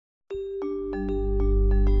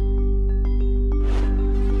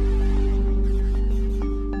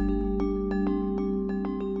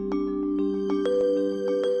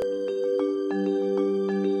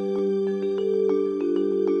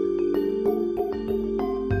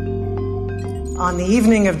on the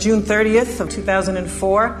evening of June 30th of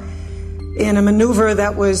 2004 in a maneuver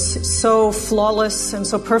that was so flawless and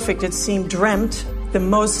so perfect it seemed dreamt. The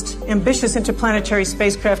most ambitious interplanetary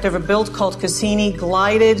spacecraft ever built, called Cassini,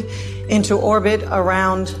 glided into orbit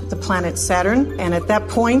around the planet Saturn. And at that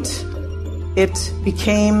point, it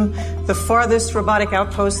became the farthest robotic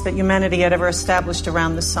outpost that humanity had ever established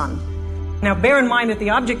around the sun. Now, bear in mind that the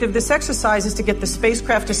object of this exercise is to get the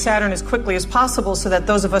spacecraft to Saturn as quickly as possible so that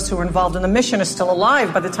those of us who are involved in the mission are still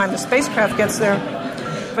alive by the time the spacecraft gets there.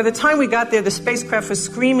 By the time we got there, the spacecraft was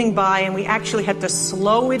screaming by, and we actually had to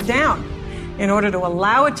slow it down in order to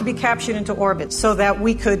allow it to be captured into orbit so that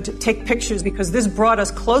we could take pictures, because this brought us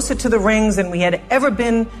closer to the rings than we had ever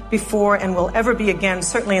been before and will ever be again,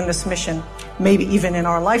 certainly in this mission, maybe even in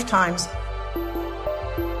our lifetimes.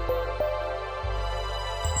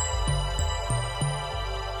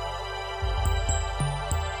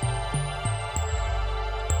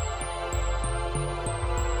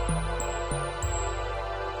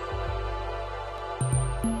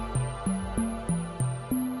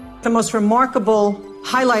 The most remarkable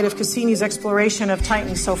highlight of Cassini's exploration of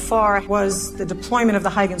Titan so far was the deployment of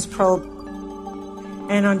the Huygens probe.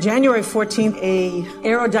 And on January 14th, a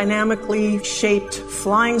aerodynamically shaped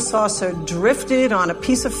flying saucer drifted on a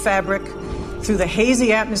piece of fabric through the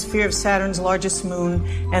hazy atmosphere of Saturn's largest moon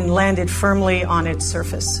and landed firmly on its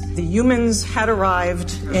surface. The humans had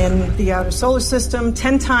arrived in the outer solar system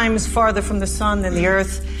 10 times farther from the sun than the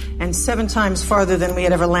Earth and 7 times farther than we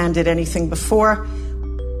had ever landed anything before.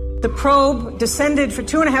 The probe descended for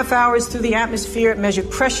 2.5 hours through the atmosphere. It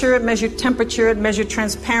measured pressure, it measured temperature, it measured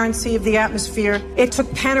transparency of the atmosphere. It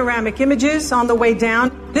took panoramic images on the way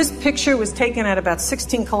down. This picture was taken at about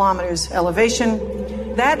 16 kilometers elevation.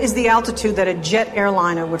 That is the altitude that a jet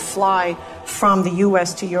airliner would fly from the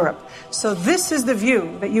US to Europe. So this is the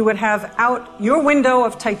view that you would have out your window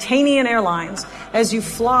of Titanian Airlines as you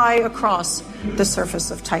fly across the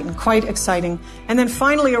surface of Titan. Quite exciting. And then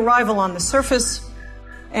finally arrival on the surface.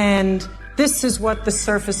 And this is what the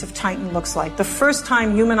surface of Titan looks like. The first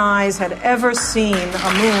time human eyes had ever seen a moon in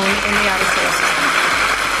the outer solar system.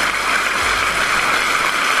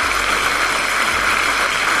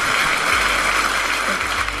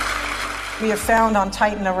 We have found on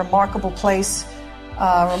Titan a remarkable place,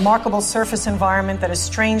 a remarkable surface environment that is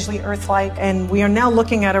strangely Earth-like. And we are now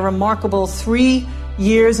looking at a remarkable 3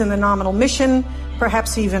 years in the nominal mission,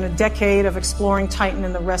 perhaps even a decade of exploring Titan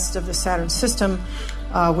and the rest of the Saturn system.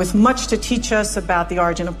 With much to teach us about the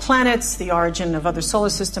origin of planets, the origin of other solar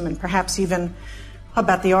system, and perhaps even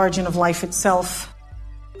about the origin of life itself.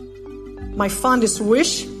 My fondest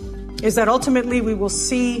wish is that ultimately we will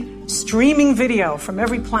see streaming video from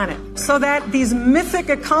every planet so that these mythic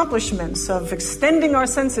accomplishments of extending our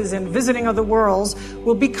senses and visiting other worlds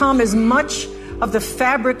will become as much of the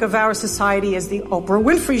fabric of our society as the Oprah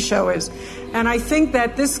Winfrey Show is. And I think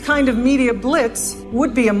that this kind of media blitz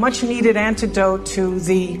would be a much-needed antidote to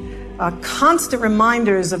the constant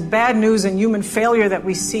reminders of bad news and human failure that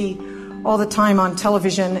we see all the time on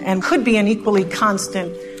television, and could be an equally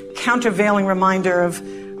constant countervailing reminder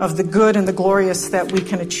of the good and the glorious that we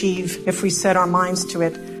can achieve if we set our minds to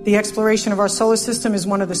it. The exploration of our solar system is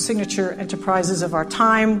one of the signature enterprises of our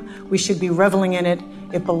time. We should be reveling in it.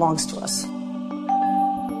 It belongs to us.